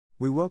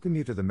We welcome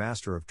you to the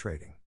Master of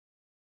Trading.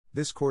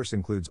 This course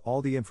includes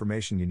all the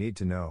information you need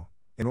to know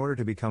in order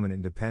to become an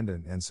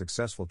independent and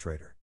successful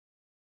trader.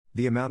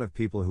 The amount of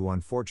people who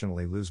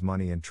unfortunately lose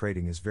money in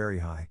trading is very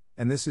high,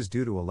 and this is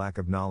due to a lack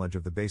of knowledge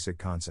of the basic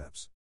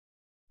concepts.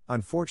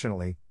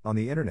 Unfortunately, on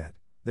the internet,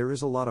 there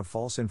is a lot of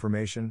false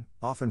information,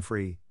 often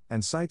free,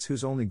 and sites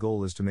whose only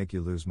goal is to make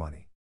you lose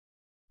money.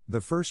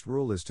 The first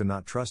rule is to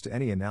not trust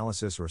any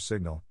analysis or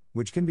signal,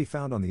 which can be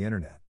found on the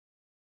internet.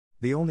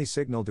 The only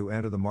signal to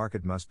enter the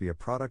market must be a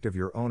product of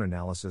your own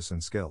analysis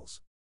and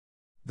skills.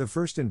 The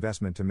first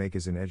investment to make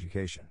is in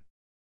education.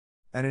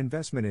 An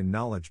investment in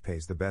knowledge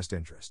pays the best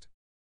interest.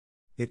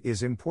 It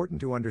is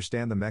important to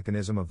understand the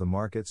mechanism of the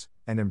markets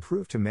and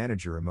improve to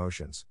manage your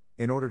emotions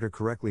in order to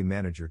correctly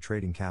manage your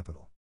trading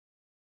capital.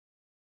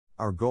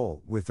 Our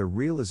goal with the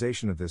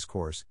realization of this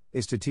course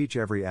is to teach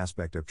every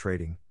aspect of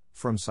trading,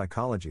 from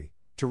psychology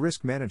to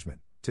risk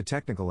management to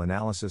technical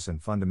analysis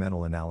and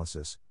fundamental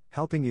analysis,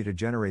 helping you to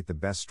generate the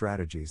best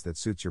strategies that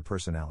suits your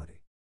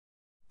personality.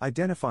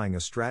 Identifying a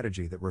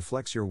strategy that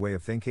reflects your way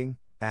of thinking,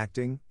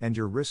 acting, and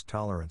your risk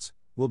tolerance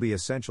will be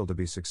essential to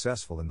be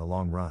successful in the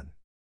long run.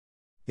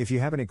 If you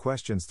have any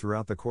questions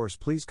throughout the course,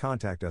 please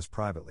contact us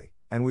privately,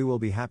 and we will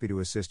be happy to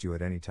assist you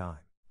at any time.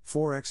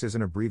 Forex is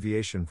an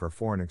abbreviation for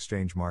foreign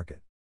exchange market.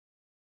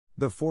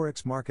 The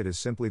Forex market is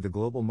simply the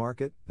global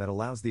market that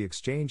allows the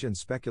exchange and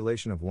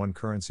speculation of one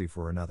currency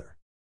for another.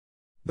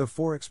 The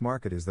Forex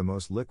market is the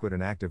most liquid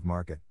and active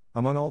market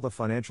among all the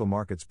financial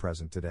markets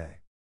present today.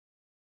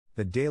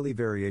 The daily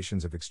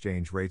variations of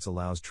exchange rates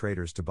allows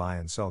traders to buy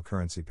and sell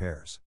currency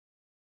pairs.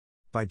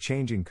 By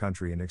changing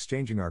country and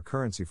exchanging our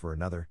currency for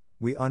another,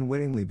 we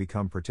unwittingly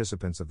become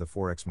participants of the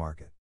Forex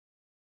market.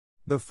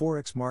 The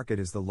Forex market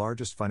is the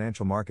largest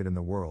financial market in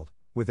the world,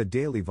 with a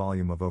daily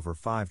volume of over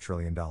 $5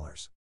 trillion.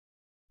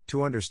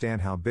 To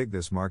understand how big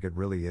this market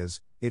really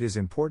is, it is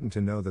important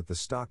to know that the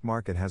stock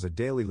market has a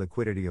daily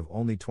liquidity of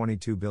only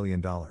 $22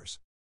 billion.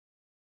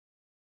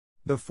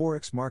 The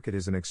Forex market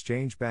is an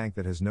exchange bank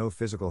that has no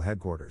physical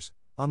headquarters,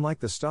 unlike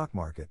the stock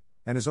market,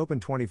 and is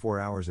open 24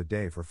 hours a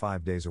day for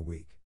 5 days a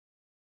week.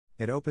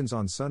 It opens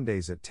on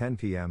Sundays at 10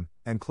 p.m.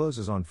 and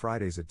closes on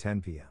Fridays at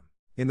 10 p.m.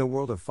 In the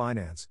world of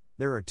finance,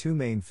 there are two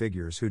main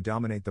figures who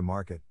dominate the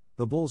market,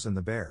 the bulls and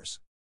the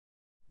bears.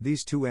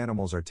 These two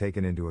animals are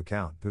taken into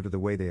account due to the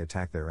way they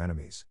attack their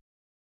enemies.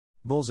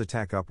 Bulls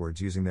attack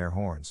upwards using their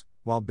horns,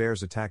 while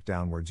bears attack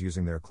downwards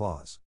using their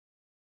claws.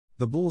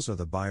 The bulls are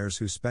the buyers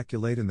who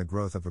speculate in the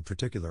growth of a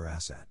particular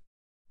asset.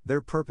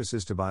 Their purpose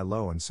is to buy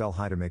low and sell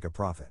high to make a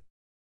profit.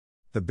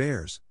 The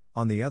bears,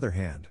 on the other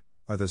hand,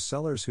 are the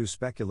sellers who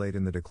speculate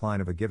in the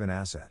decline of a given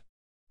asset.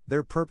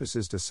 Their purpose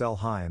is to sell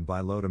high and buy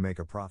low to make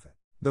a profit.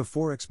 The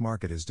Forex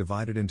market is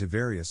divided into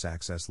various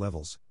access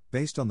levels,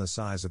 based on the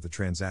size of the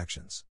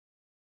transactions.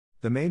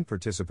 The main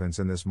participants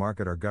in this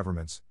market are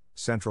governments,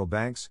 central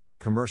banks,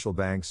 commercial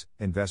banks,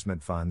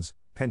 investment funds,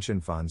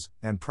 pension funds,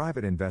 and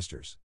private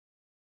investors.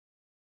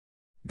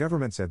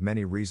 Governments have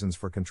many reasons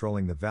for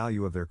controlling the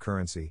value of their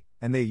currency,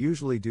 and they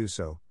usually do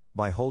so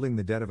by holding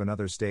the debt of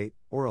another state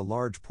or a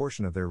large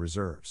portion of their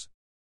reserves.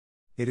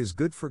 It is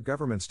good for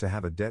governments to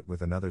have a debt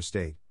with another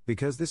state,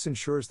 because this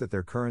ensures that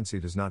their currency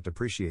does not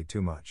depreciate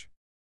too much.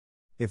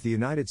 If the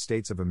United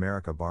States of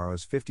America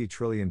borrows $50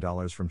 trillion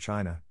from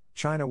China,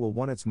 China will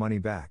want its money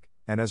back,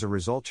 and as a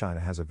result China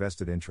has a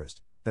vested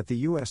interest that the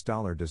US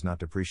dollar does not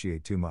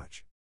depreciate too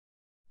much.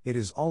 It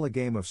is all a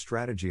game of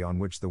strategy on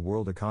which the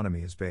world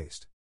economy is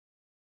based.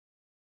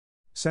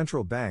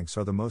 Central banks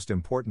are the most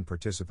important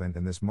participant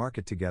in this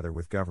market together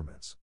with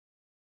governments.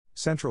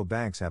 Central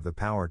banks have the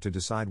power to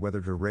decide whether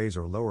to raise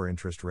or lower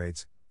interest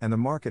rates, and the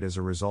market as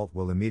a result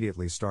will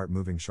immediately start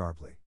moving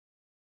sharply.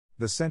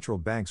 The central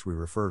banks we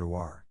refer to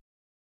are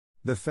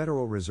the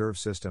Federal Reserve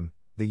System,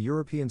 the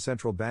European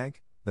Central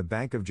Bank, the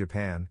Bank of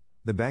Japan,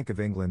 the Bank of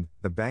England,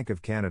 the Bank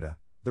of Canada,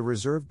 the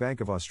Reserve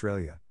Bank of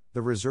Australia,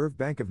 the Reserve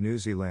Bank of New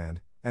Zealand,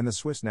 and the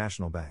Swiss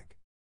National Bank.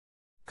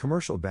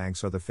 Commercial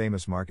banks are the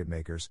famous market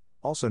makers,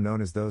 also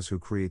known as those who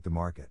create the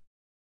market.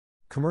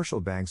 Commercial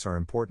banks are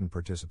important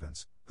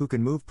participants, who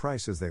can move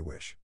price as they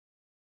wish.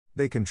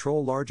 They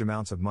control large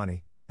amounts of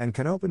money, and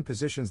can open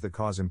positions that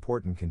cause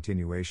important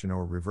continuation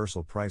or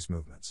reversal price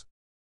movements.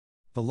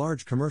 The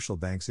large commercial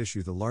banks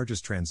issue the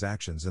largest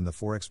transactions in the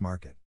Forex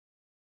market.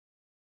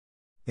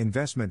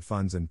 Investment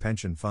funds and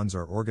pension funds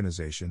are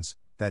organizations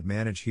that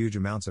manage huge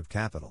amounts of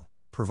capital,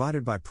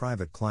 provided by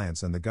private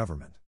clients and the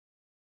government.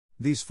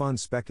 These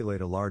funds speculate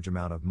a large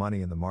amount of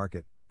money in the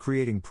market,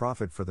 creating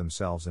profit for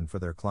themselves and for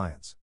their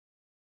clients.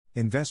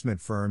 Investment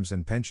firms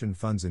and pension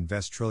funds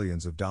invest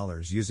trillions of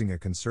dollars using a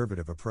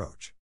conservative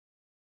approach.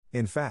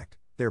 In fact,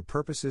 their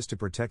purpose is to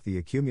protect the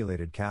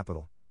accumulated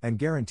capital and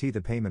guarantee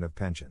the payment of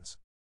pensions.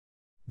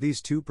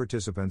 These two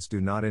participants do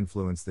not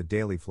influence the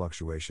daily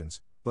fluctuations,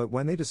 but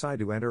when they decide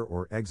to enter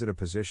or exit a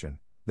position,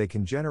 they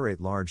can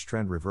generate large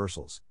trend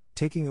reversals,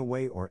 taking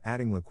away or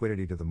adding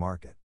liquidity to the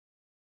market.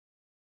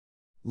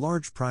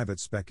 Large private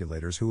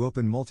speculators who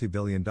open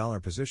multi-billion-dollar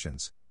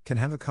positions can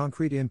have a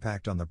concrete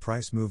impact on the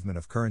price movement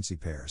of currency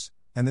pairs,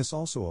 And this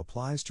also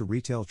applies to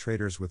retail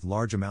traders with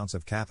large amounts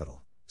of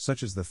capital,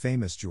 such as the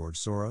famous George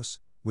Soros,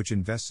 which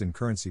invests in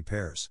currency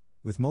pairs,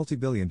 with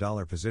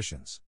multi-billion-dollar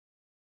positions.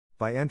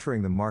 By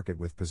entering the market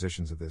with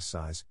positions of this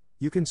size,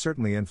 you can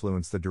certainly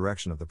influence the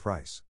direction of the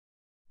price.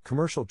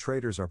 Commercial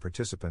traders are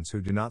participants who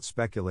do not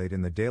speculate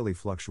in the daily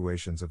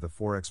fluctuations of the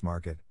Forex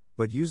market,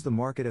 but use the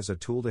market as a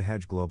tool to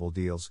hedge global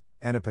deals,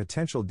 and a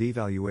potential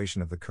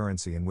devaluation of the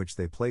currency in which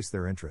they place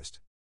their interest.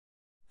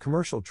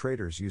 Commercial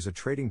traders use a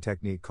trading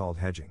technique called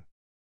hedging.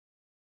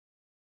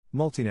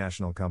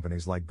 Multinational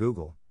companies like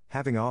Google,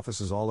 having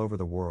offices all over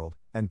the world,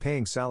 and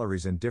paying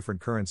salaries in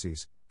different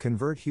currencies,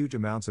 convert huge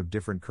amounts of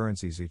different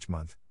currencies each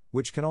month,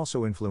 which can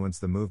also influence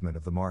the movement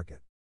of the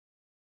market.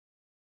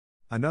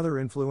 Another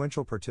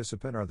influential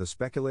participant are the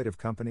speculative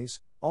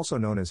companies, also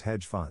known as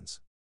hedge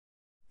funds.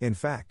 In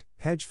fact,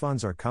 hedge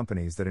funds are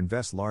companies that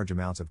invest large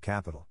amounts of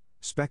capital,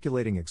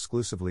 speculating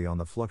exclusively on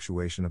the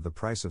fluctuation of the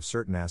price of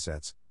certain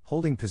assets,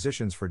 holding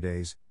positions for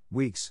days,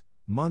 weeks,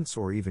 months,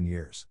 or even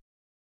years.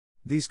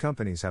 These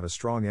companies have a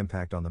strong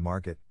impact on the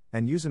market,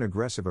 and use an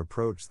aggressive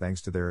approach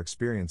thanks to their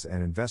experience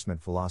and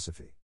investment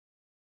philosophy.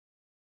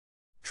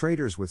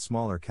 Traders with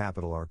smaller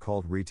capital are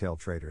called retail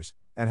traders,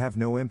 and have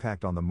no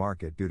impact on the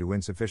market due to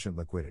insufficient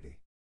liquidity.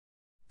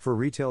 For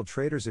retail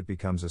traders, it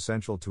becomes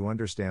essential to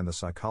understand the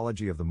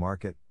psychology of the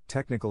market,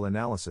 technical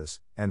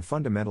analysis, and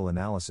fundamental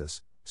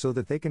analysis, so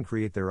that they can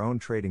create their own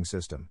trading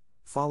system,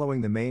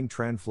 following the main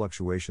trend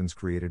fluctuations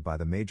created by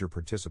the major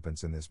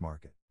participants in this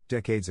market.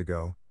 Decades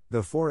ago,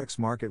 the Forex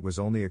market was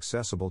only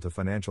accessible to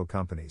financial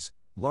companies,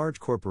 large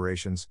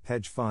corporations,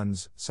 hedge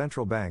funds,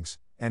 central banks,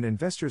 and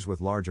investors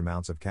with large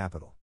amounts of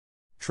capital.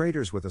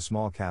 Traders with a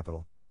small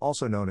capital,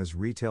 also known as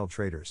retail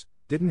traders,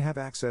 didn't have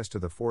access to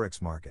the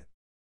Forex market.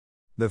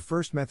 The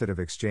first method of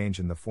exchange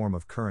in the form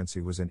of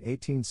currency was in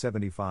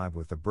 1875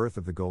 with the birth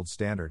of the gold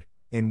standard,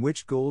 in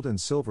which gold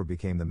and silver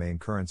became the main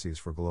currencies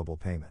for global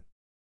payment.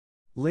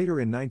 Later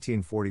in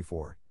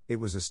 1944, it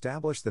was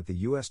established that the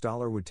US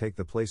dollar would take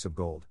the place of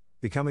gold,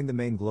 becoming the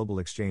main global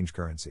exchange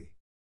currency.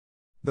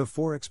 The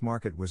Forex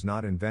market was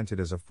not invented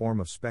as a form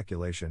of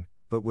speculation,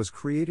 but was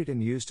created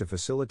and used to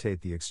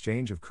facilitate the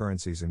exchange of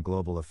currencies in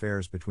global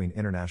affairs between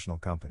international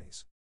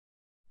companies.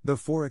 The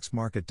Forex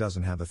market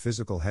doesn't have a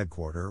physical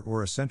headquarter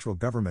or a central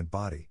government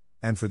body,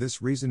 and for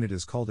this reason it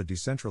is called a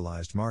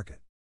decentralized market.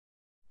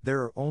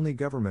 There are only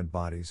government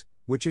bodies,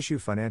 which issue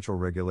financial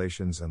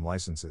regulations and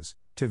licenses,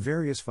 to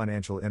various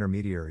financial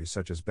intermediaries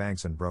such as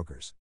banks and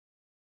brokers.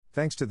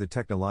 Thanks to the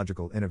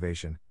technological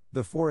innovation,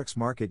 the Forex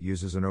market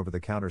uses an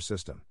over-the-counter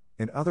system,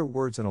 in other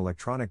words an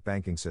electronic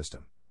banking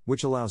system,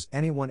 which allows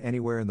anyone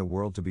anywhere in the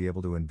world to be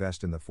able to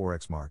invest in the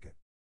Forex market.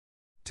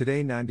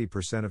 Today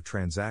 90% of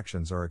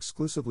transactions are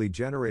exclusively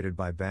generated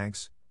by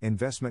banks,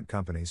 investment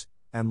companies,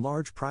 and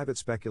large private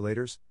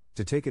speculators,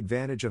 to take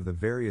advantage of the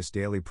various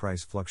daily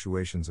price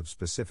fluctuations of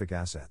specific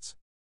assets.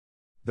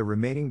 The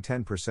remaining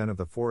 10% of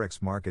the Forex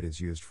market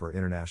is used for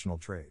international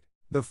trade.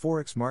 The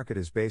Forex market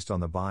is based on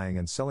the buying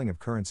and selling of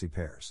currency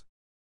pairs.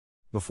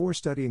 Before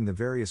studying the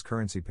various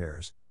currency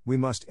pairs, we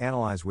must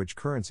analyze which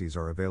currencies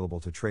are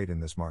available to trade in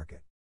this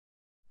market.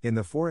 In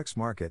the Forex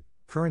market,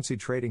 currency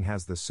trading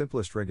has the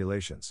simplest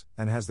regulations,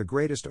 and has the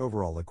greatest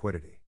overall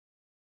liquidity.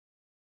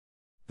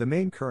 The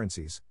main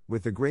currencies,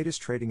 with the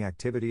greatest trading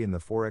activity in the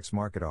Forex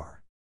market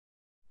are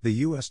the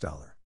US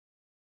dollar,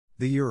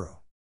 the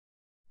euro,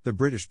 the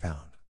British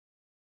pound,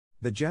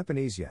 the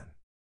Japanese yen,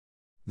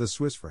 the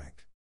Swiss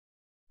franc,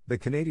 the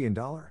Canadian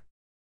dollar,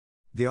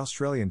 the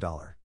Australian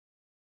dollar,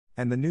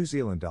 and the New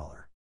Zealand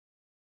dollar.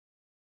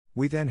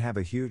 We then have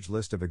a huge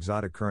list of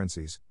exotic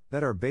currencies,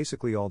 that are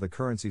basically all the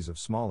currencies of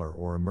smaller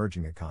or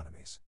emerging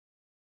economies.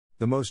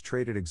 The most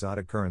traded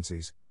exotic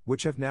currencies,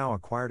 which have now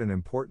acquired an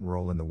important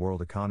role in the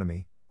world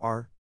economy,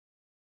 are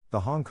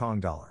the Hong Kong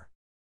dollar,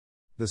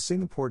 the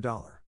Singapore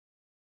dollar,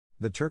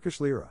 the Turkish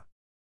lira,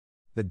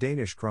 the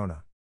Danish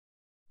krona,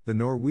 the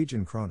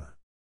Norwegian krona,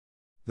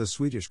 the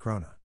Swedish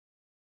krona,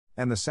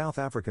 and the South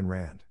African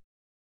rand.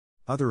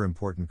 Other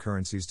important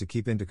currencies to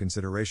keep into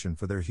consideration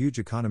for their huge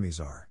economies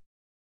are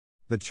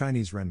the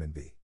Chinese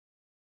renminbi,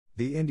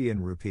 the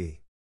Indian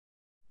rupee,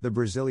 the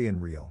Brazilian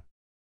real,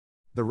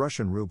 the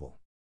Russian ruble,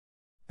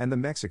 and the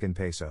Mexican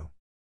peso.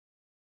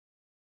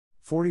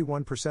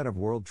 41% of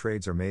world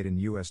trades are made in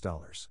US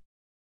dollars.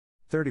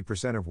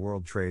 30% of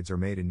world trades are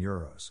made in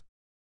euros.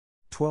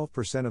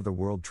 12% of the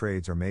world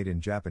trades are made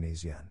in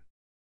Japanese yen.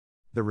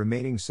 The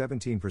remaining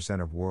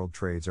 17% of world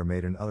trades are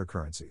made in other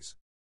currencies.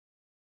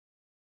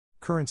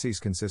 Currencies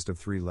consist of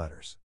 3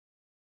 letters.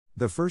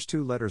 The first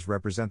 2 letters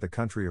represent the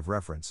country of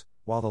reference,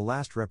 while the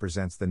last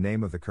represents the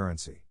name of the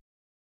currency.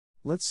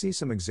 Let's see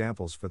some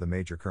examples for the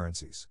major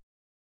currencies.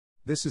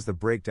 This is the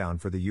breakdown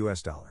for the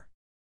US dollar.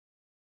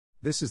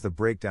 This is the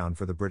breakdown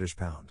for the British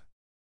pound.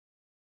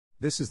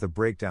 This is the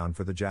breakdown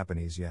for the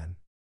Japanese yen.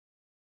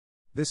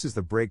 This is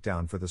the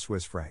breakdown for the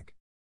Swiss franc.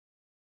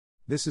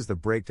 This is the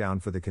breakdown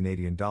for the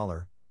Canadian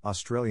dollar,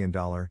 Australian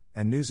dollar,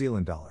 and New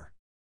Zealand dollar.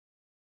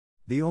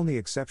 The only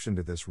exception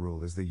to this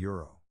rule is the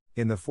euro.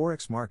 In the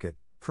Forex market,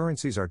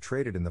 currencies are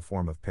traded in the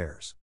form of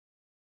pairs.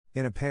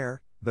 In a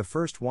pair, The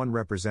first one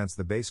represents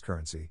the base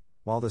currency,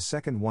 while the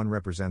second one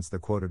represents the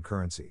quoted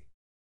currency.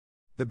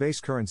 The base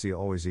currency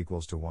always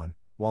equals to 1,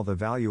 while the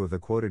value of the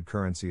quoted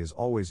currency is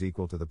always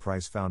equal to the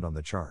price found on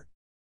the chart.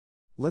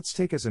 Let's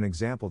take as an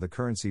example the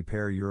currency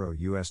pair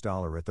Euro-US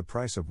dollar at the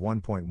price of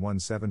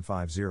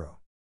 1.1750.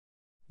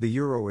 The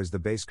euro is the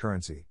base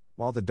currency,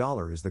 while the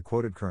dollar is the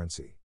quoted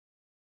currency.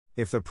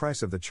 If the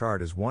price of the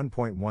chart is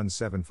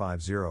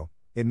 1.1750,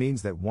 it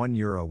means that 1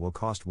 euro will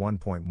cost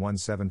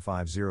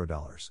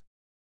 $1.1750.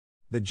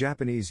 The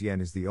Japanese yen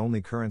is the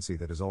only currency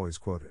that is always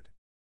quoted.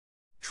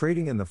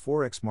 Trading in the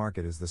Forex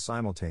market is the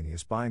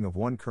simultaneous buying of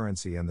one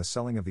currency and the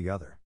selling of the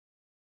other.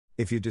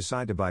 If you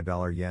decide to buy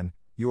dollar-yen,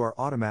 you are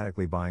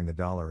automatically buying the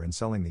dollar and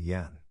selling the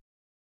yen.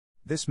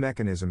 This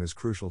mechanism is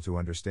crucial to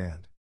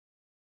understand.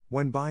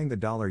 When buying the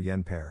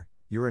dollar-yen pair,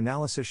 your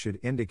analysis should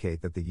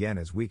indicate that the yen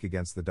is weak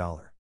against the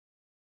dollar.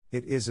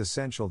 It is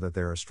essential that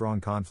there are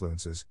strong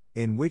confluences,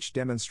 in which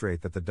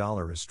demonstrate that the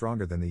dollar is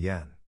stronger than the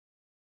yen.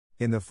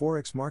 In the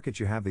Forex market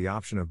you have the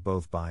option of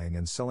both buying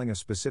and selling a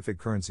specific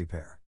currency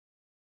pair.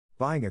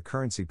 Buying a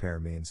currency pair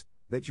means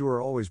that you are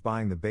always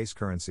buying the base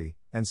currency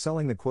and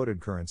selling the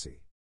quoted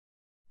currency.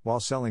 While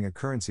selling a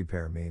currency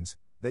pair means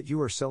that you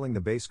are selling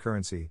the base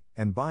currency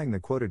and buying the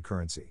quoted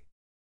currency.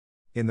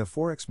 In the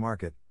Forex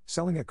market,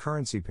 selling a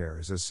currency pair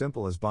is as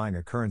simple as buying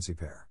a currency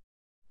pair.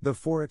 The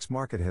Forex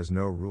market has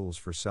no rules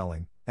for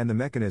selling, and the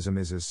mechanism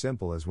is as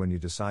simple as when you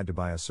decide to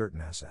buy a certain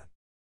asset.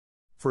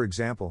 For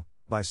example,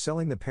 by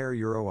selling the pair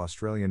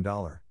Euro-Australian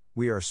dollar,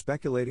 we are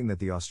speculating that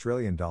the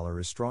Australian dollar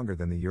is stronger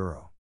than the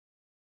euro.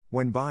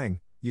 When buying,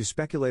 you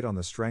speculate on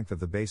the strength of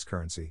the base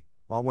currency,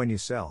 while when you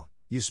sell,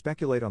 you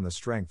speculate on the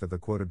strength of the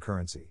quoted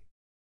currency.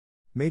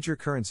 Major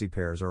currency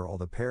pairs are all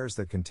the pairs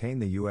that contain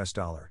the US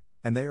dollar,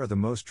 and they are the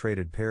most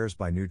traded pairs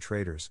by new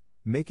traders,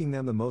 making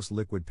them the most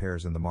liquid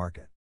pairs in the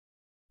market.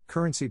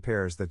 Currency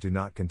pairs that do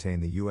not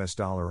contain the US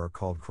dollar are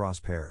called cross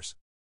pairs.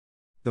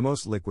 The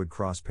most liquid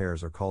cross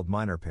pairs are called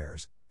minor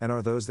pairs, and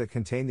are those that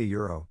contain the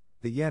euro,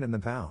 the yen and the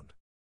pound.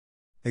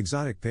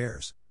 Exotic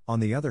pairs, on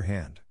the other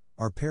hand,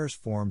 are pairs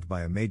formed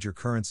by a major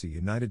currency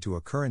united to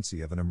a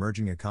currency of an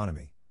emerging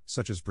economy,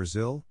 such as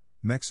Brazil,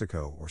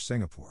 Mexico or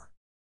Singapore.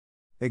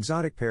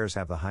 Exotic pairs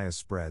have the highest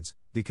spreads,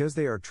 because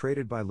they are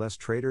traded by less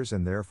traders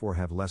and therefore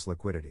have less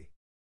liquidity.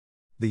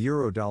 The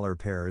euro-dollar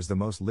pair is the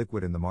most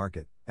liquid in the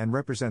market, and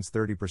represents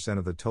 30%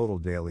 of the total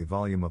daily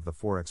volume of the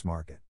Forex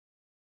market.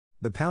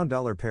 The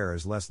pound-dollar pair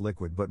is less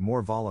liquid but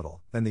more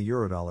volatile than the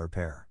euro-dollar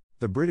pair.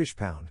 The British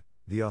pound,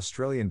 the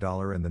Australian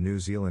dollar and the New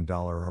Zealand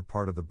dollar are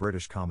part of the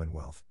British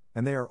Commonwealth,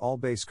 and they are all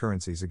base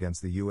currencies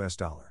against the US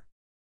dollar.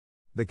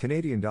 The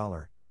Canadian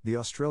dollar, the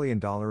Australian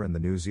dollar and the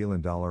New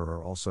Zealand dollar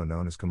are also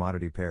known as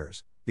commodity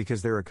pairs,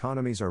 because their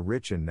economies are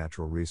rich in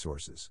natural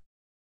resources.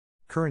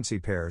 Currency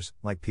pairs,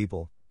 like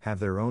people, have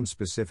their own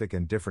specific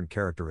and different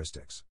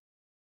characteristics.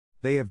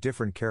 They have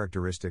different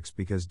characteristics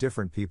because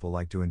different people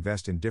like to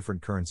invest in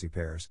different currency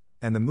pairs,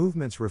 and the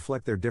movements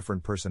reflect their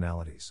different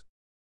personalities.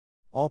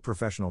 All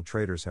professional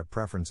traders have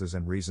preferences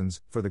and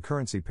reasons for the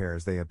currency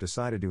pairs they have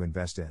decided to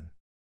invest in.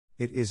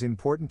 It is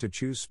important to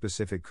choose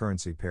specific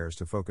currency pairs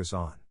to focus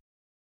on.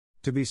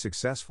 To be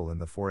successful in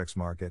the Forex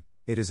market,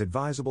 it is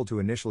advisable to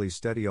initially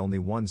study only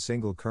one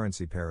single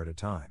currency pair at a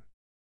time.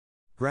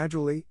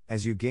 Gradually,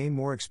 as you gain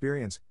more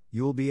experience,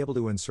 you will be able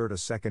to insert a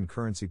second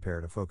currency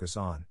pair to focus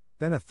on,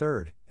 then a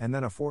third, and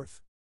then a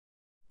fourth.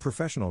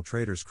 Professional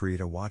traders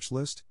create a watch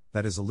list,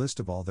 that is a list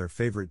of all their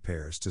favorite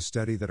pairs to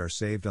study that are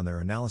saved on their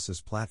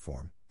analysis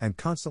platform, and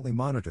constantly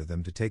monitor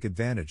them to take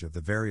advantage of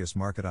the various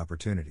market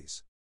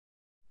opportunities.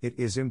 It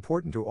is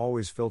important to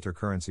always filter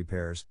currency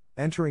pairs,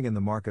 entering in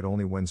the market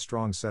only when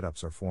strong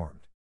setups are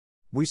formed.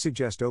 We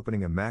suggest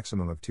opening a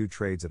maximum of 2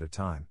 trades at a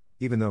time,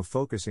 even though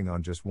focusing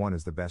on just one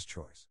is the best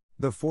choice.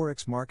 The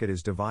Forex market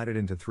is divided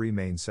into 3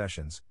 main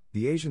sessions: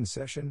 the Asian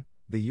session,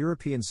 the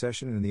European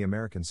session and the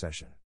American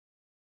session.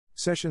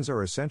 Sessions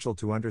are essential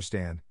to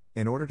understand,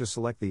 in order to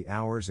select the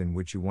hours in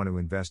which you want to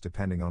invest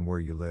depending on where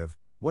you live,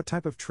 what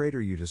type of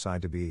trader you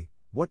decide to be,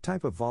 what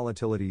type of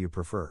volatility you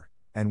prefer,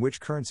 and which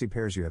currency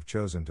pairs you have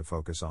chosen to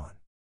focus on.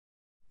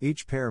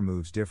 Each pair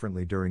moves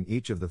differently during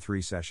each of the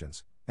 3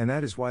 sessions, and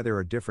that is why there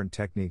are different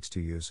techniques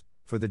to use,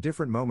 for the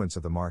different moments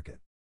of the market.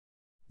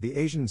 The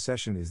Asian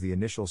session is the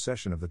initial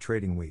session of the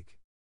trading week.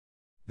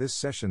 This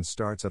session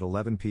starts at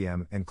 11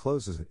 p.m. and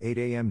closes at 8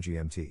 a.m.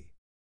 GMT.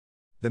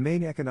 The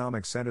main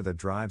economic center that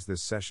drives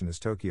this session is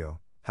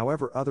Tokyo,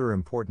 however other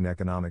important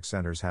economic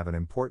centers have an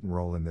important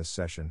role in this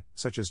session,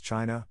 such as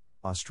China,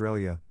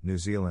 Australia, New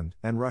Zealand,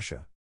 and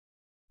Russia.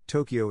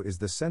 Tokyo is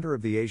the center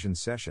of the Asian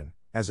session,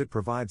 as it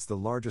provides the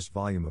largest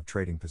volume of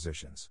trading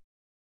positions.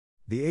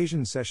 The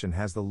Asian session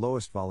has the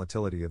lowest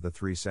volatility of the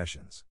 3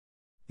 sessions.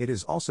 It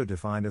is also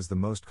defined as the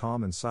most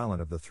calm and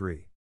silent of the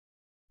 3.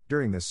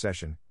 During this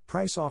session,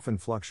 price often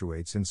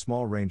fluctuates in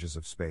small ranges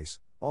of space,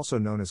 also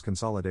known as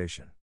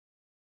consolidation.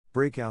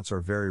 Breakouts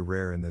are very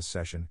rare in this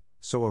session,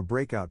 so a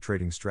breakout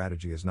trading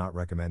strategy is not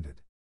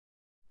recommended.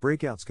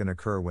 Breakouts can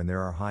occur when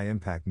there are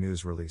high-impact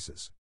news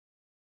releases.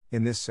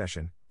 In this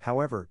session,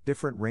 however,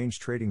 different range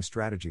trading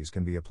strategies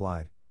can be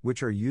applied,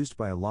 which are used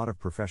by a lot of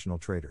professional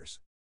traders.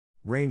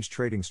 Range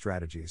trading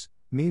strategies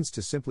means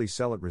to simply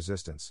sell at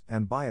resistance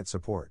and buy at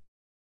support.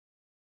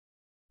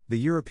 The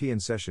European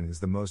session is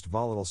the most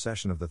volatile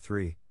session of the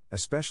three,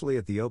 especially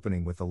at the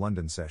opening with the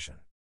London session.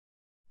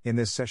 In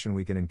this session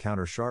we can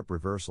encounter sharp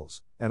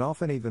reversals, and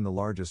often even the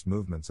largest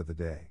movements of the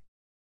day.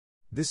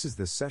 This is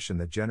the session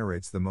that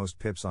generates the most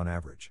pips on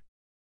average.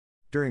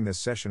 During this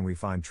session we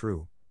find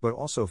true, but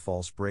also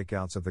false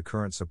breakouts of the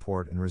current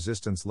support and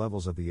resistance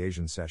levels of the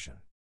Asian session.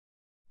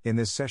 In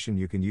this session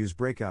you can use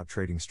breakout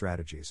trading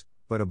strategies,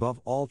 but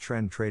above all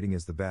trend trading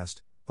is the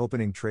best,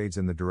 opening trades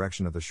in the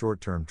direction of the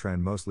short-term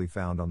trend mostly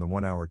found on the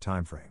 1-hour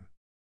time frame.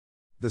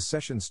 The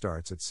session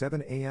starts at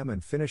 7 a.m.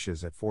 and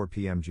finishes at 4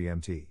 p.m.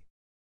 GMT.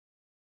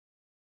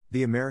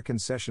 The American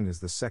session is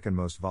the second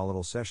most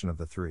volatile session of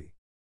the three.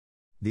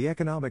 The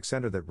economic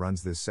center that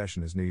runs this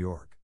session is New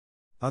York.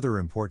 Other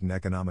important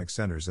economic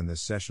centers in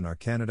this session are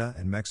Canada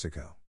and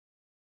Mexico.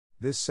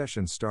 This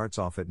session starts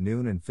off at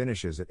noon and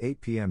finishes at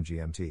 8 p.m.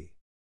 GMT.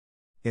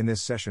 In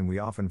this session we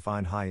often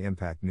find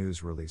high-impact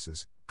news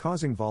releases,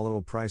 causing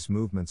volatile price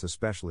movements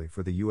especially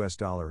for the US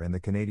dollar and the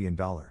Canadian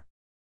dollar.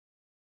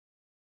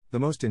 The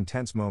most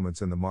intense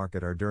moments in the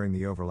market are during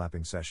the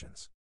overlapping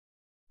sessions.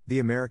 The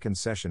American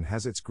session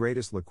has its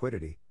greatest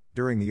liquidity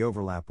during the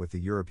overlap with the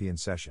European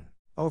session.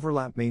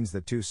 Overlap means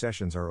that two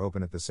sessions are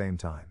open at the same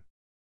time.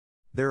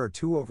 There are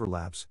two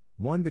overlaps,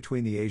 one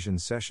between the Asian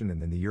session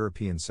and then the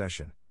European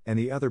session, and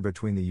the other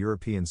between the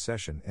European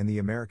session and the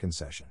American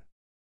session.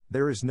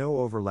 There is no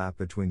overlap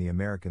between the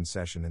American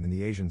session and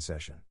the Asian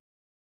session.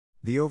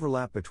 The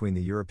overlap between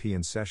the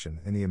European session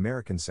and the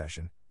American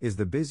session is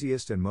the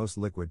busiest and most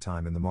liquid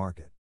time in the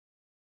market.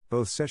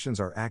 Both sessions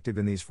are active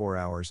in these 4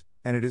 hours,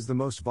 and it is the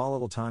most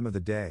volatile time of the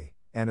day,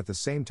 and at the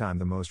same time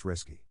the most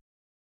risky.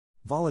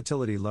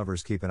 Volatility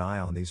lovers keep an eye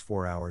on these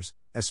 4 hours,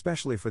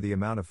 especially for the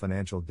amount of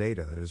financial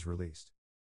data that is released.